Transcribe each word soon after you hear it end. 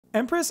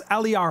Empress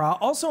Aliara,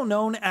 also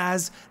known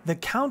as the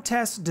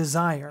Countess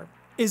Desire,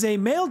 is a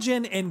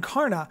Maeljin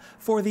Incarna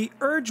for the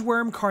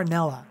Wyrm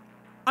Karnala.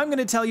 I'm going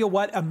to tell you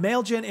what a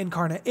Maeljin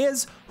Incarna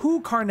is,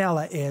 who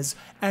Karnala is,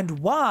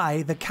 and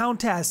why the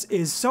Countess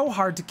is so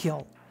hard to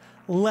kill.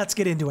 Let's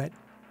get into it.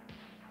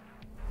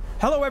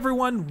 Hello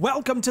everyone,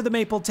 welcome to the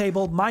Maple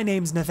Table. My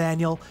name's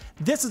Nathaniel.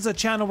 This is a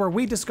channel where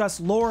we discuss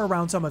lore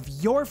around some of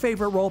your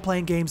favorite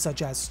role-playing games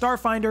such as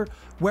Starfinder,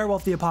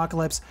 Werewolf the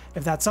Apocalypse.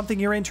 If that's something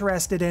you're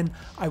interested in,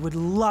 I would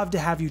love to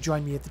have you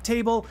join me at the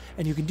table,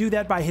 and you can do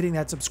that by hitting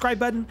that subscribe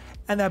button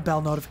and that bell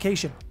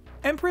notification.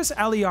 Empress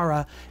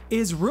Aliara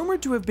is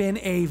rumored to have been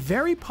a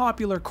very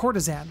popular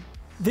courtesan.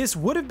 This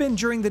would have been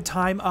during the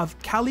time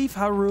of Caliph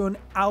Harun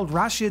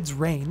al-Rashid's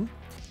reign,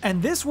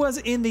 and this was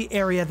in the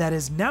area that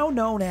is now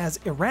known as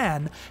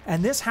Iran,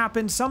 and this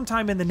happened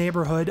sometime in the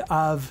neighborhood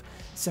of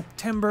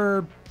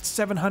September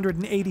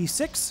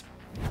 786.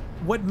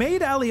 What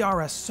made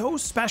Aliara so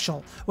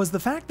special was the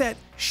fact that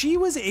she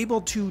was able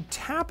to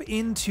tap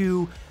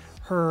into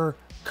her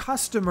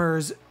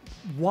customers'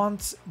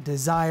 wants,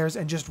 desires,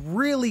 and just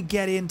really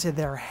get into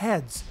their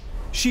heads.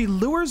 She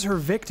lures her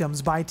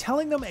victims by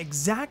telling them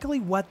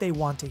exactly what they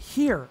want to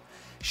hear.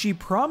 She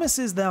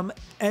promises them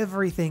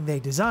everything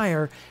they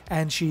desire,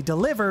 and she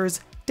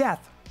delivers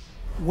death.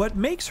 What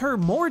makes her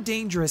more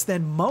dangerous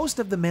than most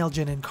of the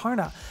Maeljin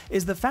Incarna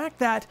is the fact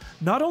that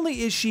not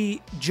only is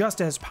she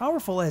just as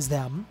powerful as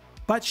them,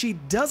 but she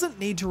doesn't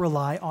need to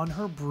rely on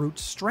her brute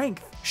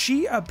strength.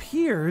 She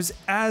appears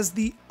as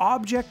the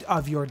object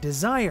of your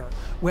desire,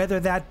 whether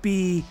that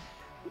be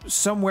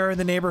somewhere in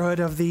the neighborhood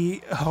of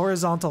the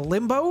horizontal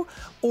limbo,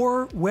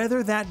 or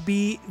whether that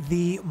be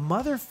the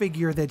mother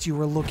figure that you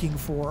were looking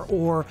for,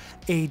 or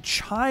a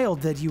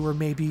child that you were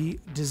maybe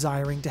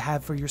desiring to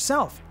have for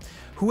yourself.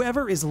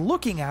 Whoever is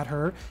looking at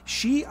her,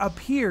 she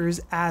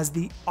appears as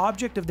the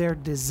object of their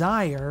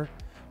desire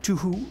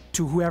to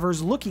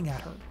whoever's looking at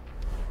her.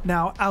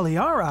 Now,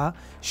 Aliara,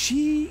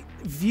 she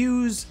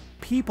views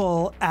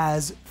people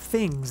as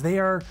things. They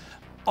are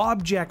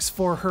objects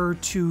for her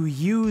to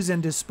use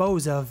and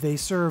dispose of. They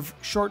serve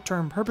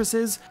short-term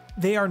purposes.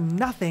 They are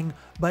nothing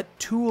but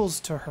tools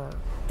to her.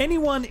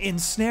 Anyone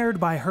ensnared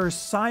by her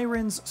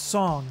siren's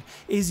song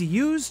is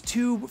used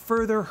to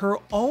further her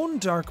own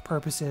dark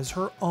purposes,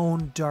 her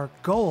own dark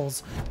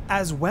goals,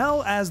 as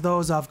well as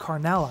those of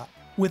Karnala.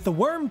 With the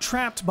worm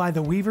trapped by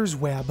the weaver's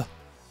web,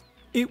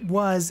 it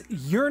was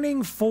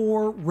yearning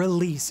for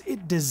release.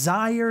 It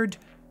desired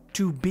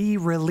to be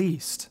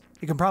released.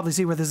 You can probably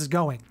see where this is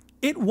going.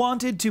 It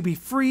wanted to be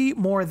free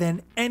more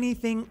than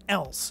anything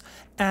else,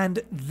 and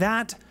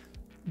that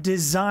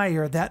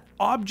desire, that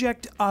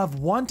object of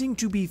wanting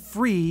to be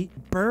free,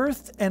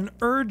 birthed an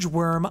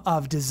urge-worm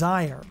of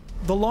desire.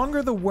 The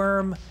longer the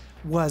worm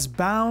was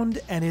bound,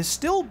 and is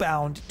still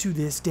bound to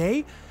this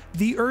day,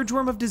 the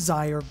urge-worm of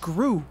desire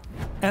grew,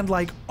 and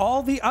like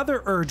all the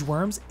other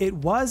urge-worms, it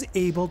was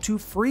able to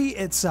free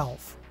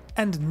itself.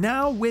 And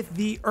now with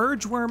the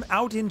urge-worm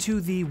out into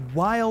the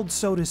wild,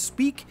 so to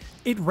speak,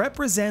 it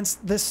represents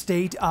the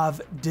state of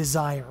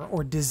desire,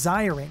 or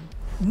desiring.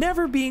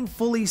 Never being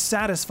fully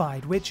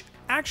satisfied, which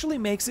actually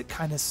makes it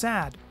kind of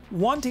sad.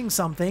 Wanting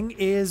something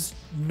is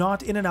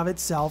not in and of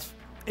itself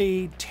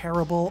a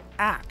terrible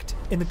act.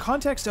 In the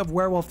context of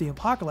Werewolf the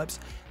Apocalypse,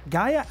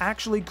 Gaia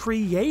actually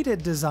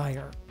created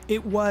desire.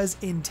 It was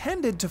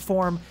intended to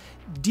form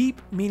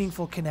deep,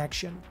 meaningful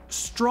connection,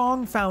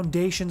 strong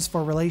foundations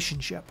for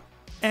relationship.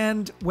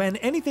 And when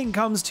anything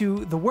comes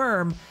to the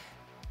worm,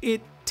 it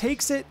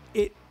takes it,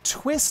 it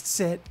twists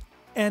it,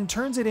 and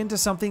turns it into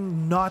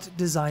something not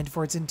designed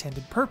for its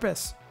intended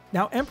purpose.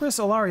 Now, Empress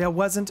Alaria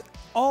wasn't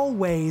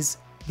always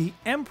the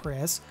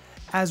Empress.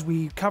 As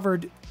we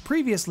covered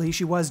previously,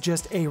 she was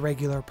just a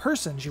regular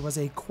person. She was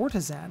a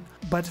courtesan.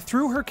 But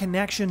through her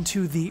connection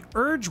to the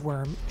urge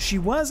worm, she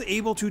was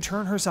able to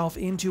turn herself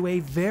into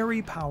a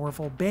very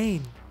powerful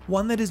bane.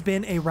 One that has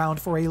been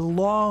around for a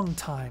long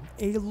time,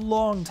 a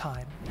long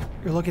time.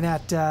 You're looking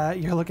at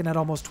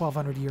almost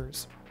 1200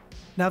 years.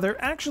 Now,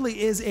 there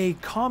actually is a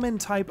common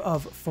type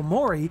of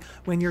Fomori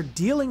when you're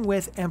dealing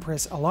with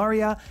Empress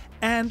Alaria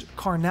and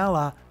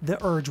Karnala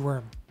the urge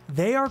worm.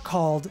 They are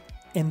called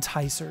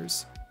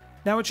enticers.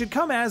 Now, it should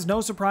come as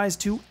no surprise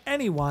to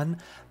anyone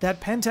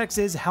that Pentex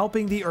is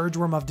helping the urge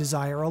worm of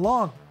desire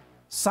along.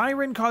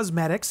 Siren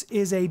Cosmetics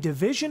is a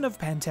division of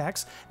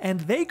Pentex, and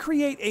they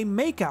create a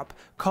makeup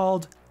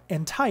called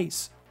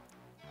Entice.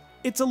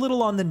 It's a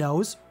little on the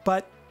nose,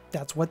 but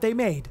that's what they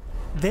made.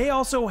 They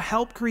also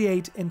help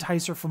create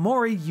Enticer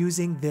Fomori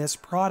using this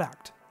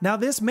product. Now,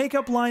 this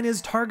makeup line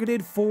is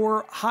targeted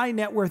for high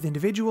net worth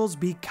individuals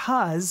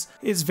because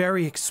it's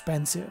very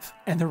expensive.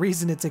 And the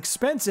reason it's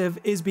expensive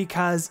is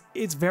because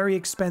it's very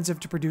expensive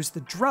to produce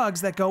the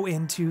drugs that go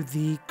into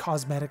the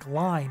cosmetic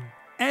line.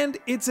 And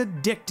it's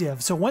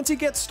addictive, so once you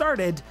get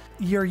started,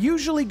 you're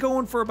usually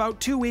going for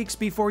about 2 weeks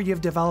before you've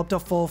developed a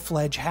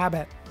full-fledged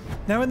habit.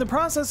 Now, in the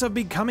process of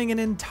becoming an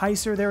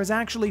enticer, there is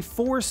actually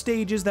 4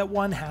 stages that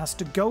one has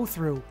to go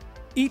through.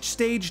 Each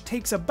stage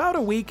takes about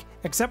a week,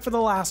 except for the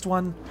last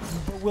one,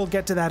 but we'll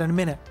get to that in a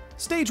minute.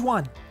 Stage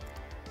 1.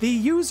 The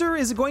user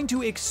is going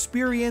to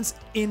experience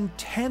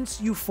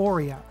intense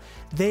euphoria.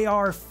 They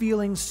are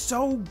feeling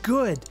so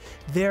good.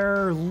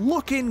 They're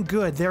looking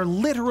good. They're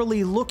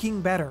literally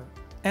looking better.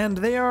 And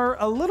they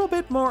are a little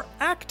bit more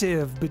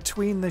active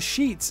between the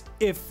sheets,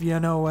 if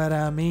you know what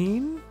I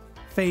mean.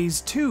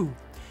 Phase 2.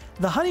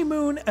 The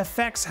honeymoon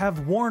effects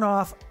have worn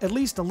off at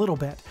least a little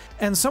bit,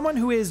 and someone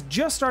who is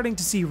just starting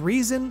to see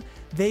reason,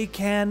 they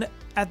can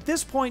at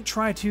this point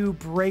try to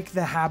break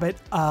the habit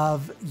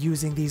of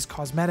using these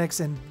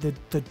cosmetics and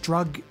the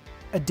drug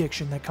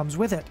addiction that comes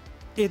with it.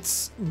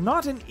 It's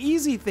not an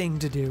easy thing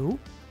to do,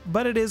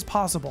 but it is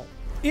possible.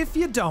 If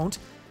you don't,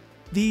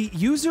 the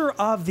user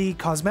of the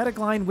cosmetic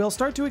line will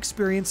start to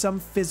experience some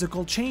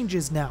physical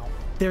changes now.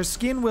 Their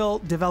skin will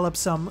develop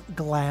some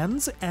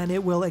glands and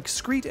it will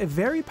excrete a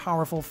very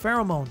powerful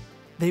pheromone.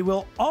 They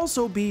will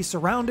also be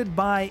surrounded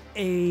by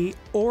a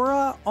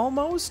aura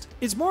almost.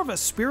 It's more of a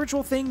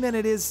spiritual thing than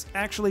it is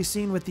actually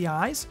seen with the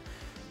eyes.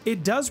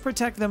 It does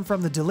protect them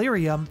from the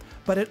delirium,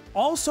 but it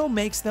also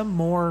makes them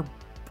more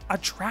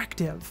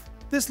attractive.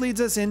 This leads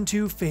us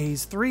into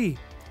phase 3.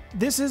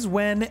 This is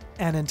when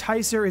an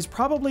Enticer is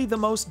probably the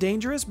most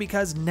dangerous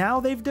because now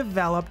they've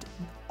developed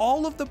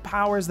all of the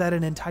powers that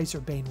an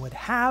Enticer Bane would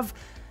have.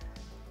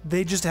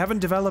 They just haven't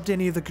developed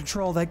any of the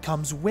control that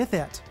comes with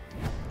it.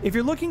 If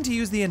you're looking to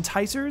use the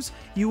Enticers,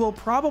 you will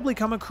probably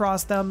come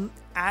across them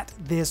at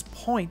this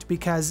point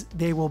because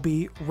they will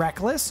be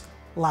reckless,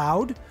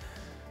 loud,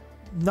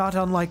 not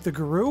unlike the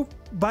Guru,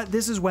 but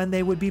this is when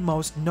they would be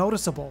most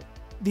noticeable.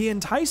 The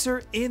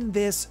Enticer in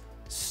this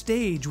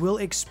stage will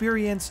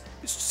experience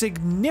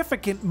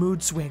significant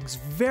mood swings,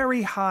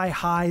 very high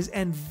highs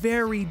and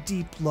very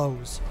deep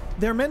lows.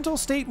 Their mental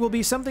state will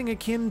be something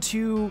akin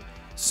to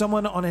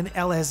someone on an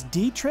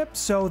LSD trip,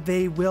 so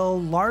they will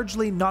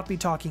largely not be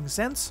talking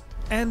sense.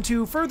 And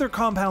to further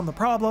compound the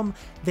problem,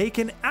 they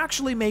can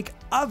actually make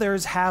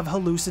others have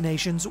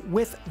hallucinations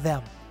with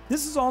them.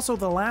 This is also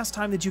the last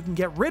time that you can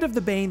get rid of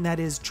the Bane that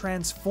is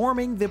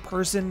transforming the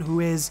person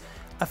who is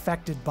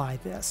affected by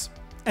this.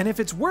 And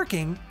if it's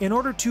working, in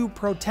order to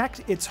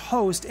protect its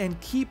host and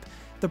keep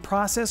the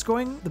process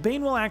going, the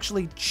Bane will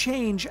actually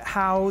change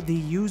how the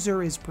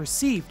user is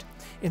perceived.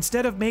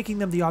 Instead of making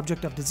them the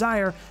object of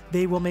desire,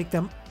 they will make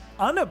them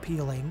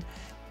unappealing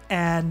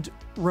and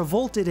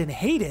revolted and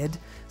hated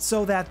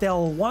so that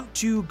they'll want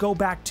to go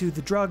back to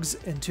the drugs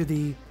and to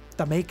the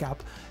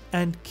makeup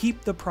and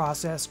keep the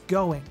process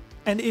going.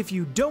 And if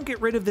you don't get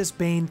rid of this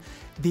Bane,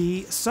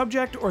 the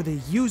subject or the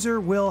user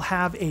will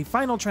have a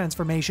final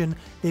transformation.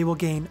 They will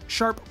gain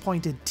sharp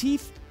pointed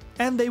teeth,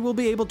 and they will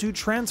be able to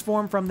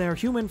transform from their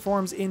human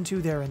forms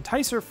into their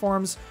Enticer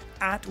forms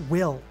at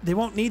will. They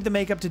won't need the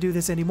makeup to do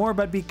this anymore,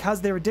 but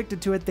because they're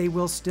addicted to it, they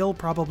will still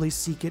probably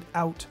seek it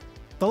out.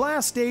 The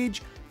last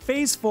stage,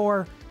 phase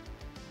 4,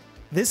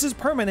 this is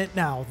permanent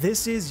now.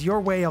 This is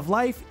your way of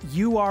life.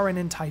 You are an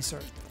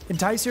Enticer.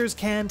 Enticers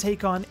can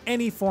take on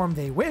any form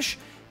they wish,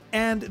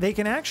 and they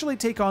can actually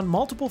take on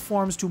multiple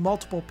forms to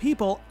multiple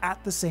people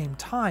at the same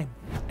time.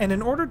 And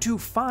in order to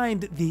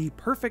find the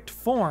perfect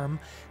form,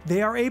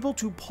 they are able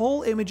to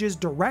pull images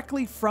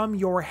directly from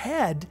your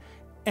head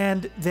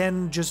and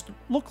then just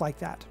look like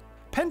that.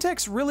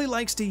 Pentex really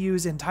likes to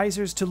use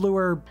Enticers to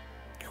lure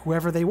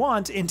whoever they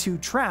want into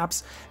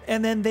traps,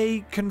 and then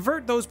they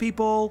convert those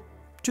people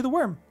to the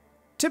Wyrm.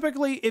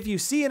 Typically, if you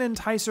see an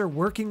Enticer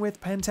working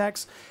with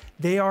Pentex,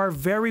 they are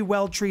very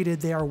well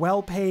treated, they are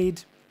well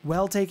paid,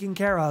 well taken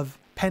care of.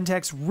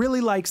 Pentex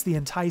really likes the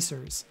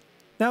Enticers.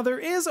 Now there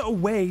is a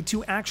way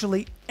to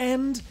actually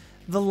end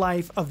the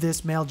life of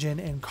this Maeljin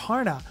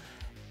Incarna.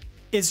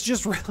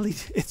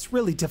 It's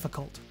really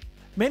difficult.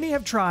 Many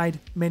have tried,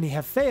 many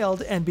have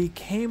failed, and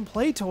became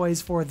play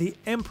toys for the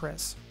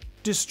Empress.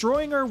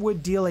 Destroying her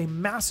would deal a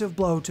massive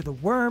blow to the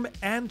Wrym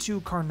and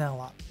to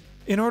Karnala.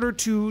 In order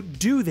to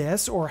do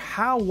this, or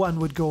how one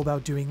would go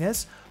about doing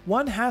this,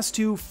 one has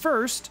to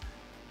first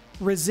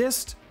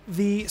resist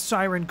the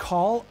siren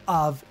call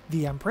of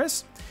the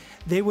Empress.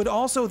 They would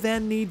also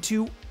then need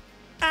to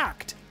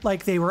act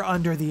like they were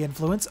under the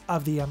influence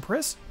of the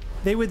Empress.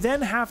 They would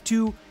then have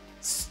to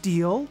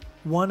steal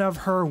one of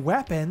her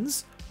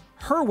weapons,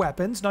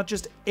 not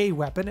just a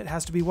weapon, it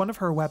has to be one of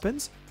her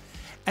weapons,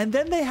 and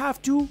then they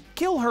have to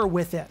kill her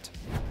with it.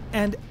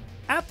 And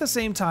at the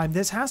same time,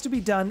 this has to be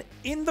done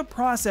in the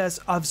process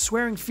of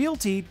swearing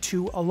fealty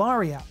to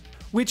Alaria,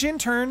 which in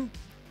turn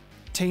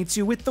taints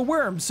you with the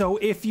Wyrm. So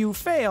if you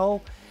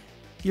fail,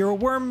 you're a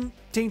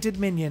Wyrm-tainted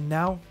minion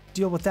now.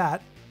 Deal with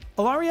that.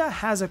 Alaria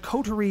has a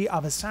coterie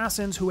of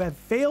assassins who have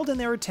failed in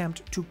their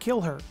attempt to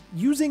kill her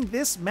using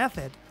this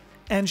method,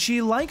 and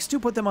she likes to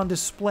put them on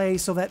display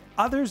so that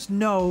others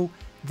know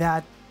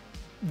that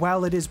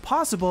while it is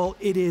possible,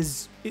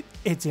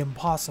 it's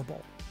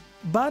impossible.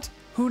 But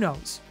who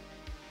knows?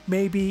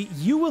 Maybe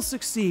you will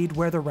succeed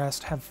where the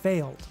rest have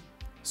failed.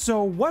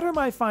 So what are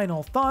my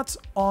final thoughts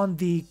on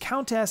the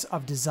Countess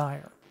of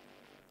Desire?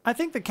 I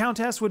think the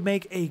Countess would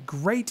make a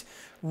great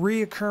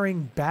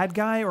reoccurring bad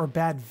guy or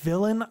bad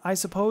villain, I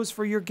suppose,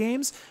 for your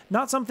games.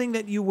 Not something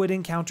that you would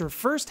encounter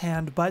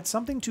firsthand, but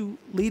something to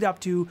lead up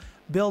to,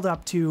 build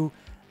up to,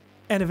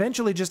 and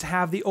eventually just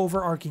have the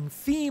overarching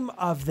theme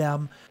of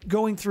them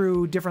going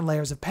through different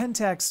layers of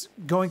Pentex,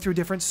 going through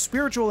different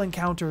spiritual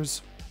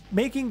encounters,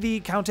 making the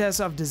Countess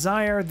of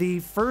Desire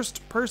the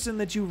first person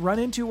that you run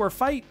into or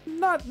fight.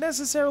 Not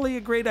necessarily a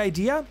great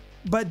idea,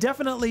 but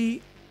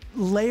definitely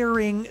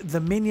layering the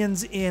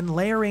minions in,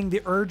 layering the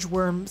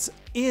Wyrms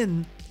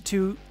in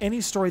to any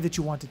story that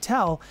you want to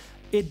tell.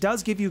 It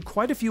does give you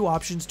quite a few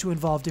options to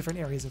involve different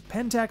areas of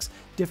Pentex,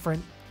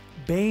 different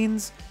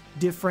banes,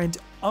 different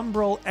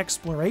umbral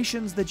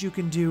explorations that you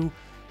can do.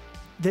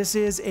 This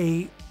is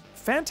a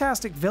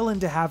fantastic villain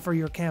to have for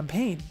your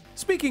campaign.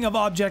 Speaking of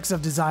objects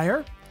of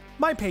desire,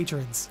 my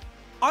patrons: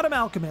 Autumn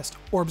Alchemist,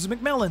 Orbs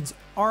McMellans,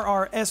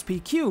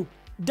 RRSPQ,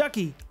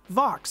 Ducky,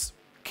 Vox,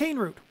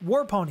 Caneroot,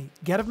 Warpony,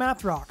 Get of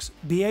Math Rocks,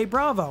 BA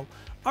Bravo,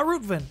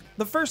 Arutvin,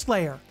 The First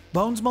Layer,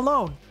 Bones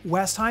Malone,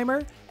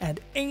 Westheimer, and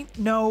Ain't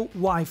No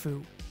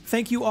Waifu.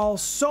 Thank you all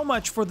so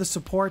much for the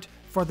support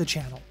for the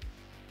channel.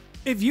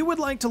 If you would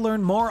like to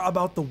learn more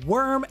about the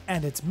Wyrm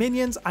and its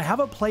minions, I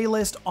have a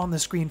playlist on the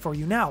screen for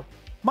you now.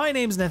 My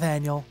name's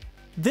Nathaniel.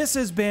 This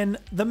has been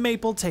The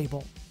Maple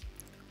Table.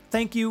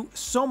 Thank you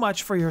so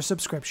much for your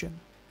subscription.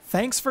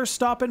 Thanks for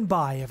stopping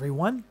by,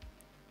 everyone.